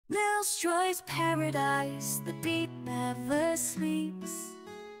Mellstroy's paradise, the beat never sleeps.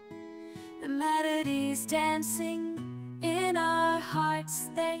 The melodies dancing in our hearts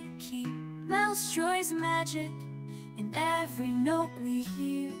they keep. Mellstroy's magic in every note we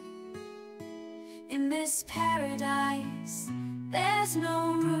hear. In this paradise, there's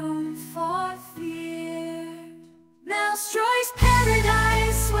no room for fear. Mellstroy's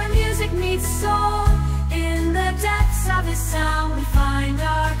paradise, where music meets soul. In the depths of its sound we find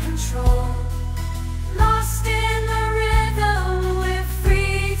our control. Lost in the rhythm, we're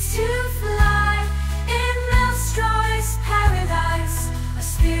free to fly. In Mellstroy's paradise, our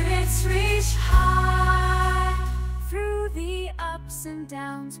spirits reach high. Through the ups and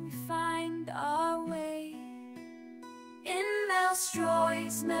downs we find our way. In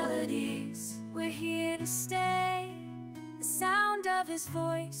Mellstroy's melodies, we're here to stay. The sound of his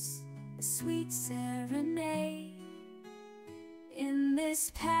voice, a sweet serenade. In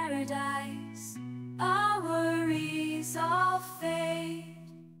this paradise, our worries all fade.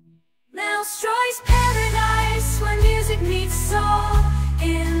 Mellstroy's paradise, where music meets soul.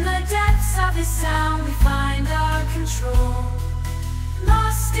 In the depths of his sound we find our control.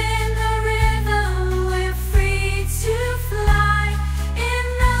 Lost in the rhythm, we're free to fly. In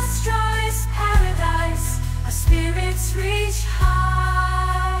Mellstroy's paradise, our spirits reach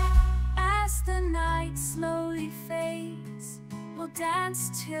high. As the night slowly fades, we'll dance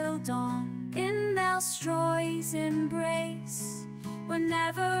till dawn. In Mellstroy's embrace, we're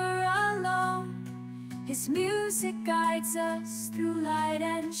never alone. His music guides us through light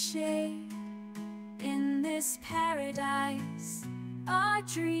and shade. In this paradise, our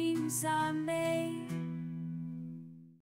dreams are made.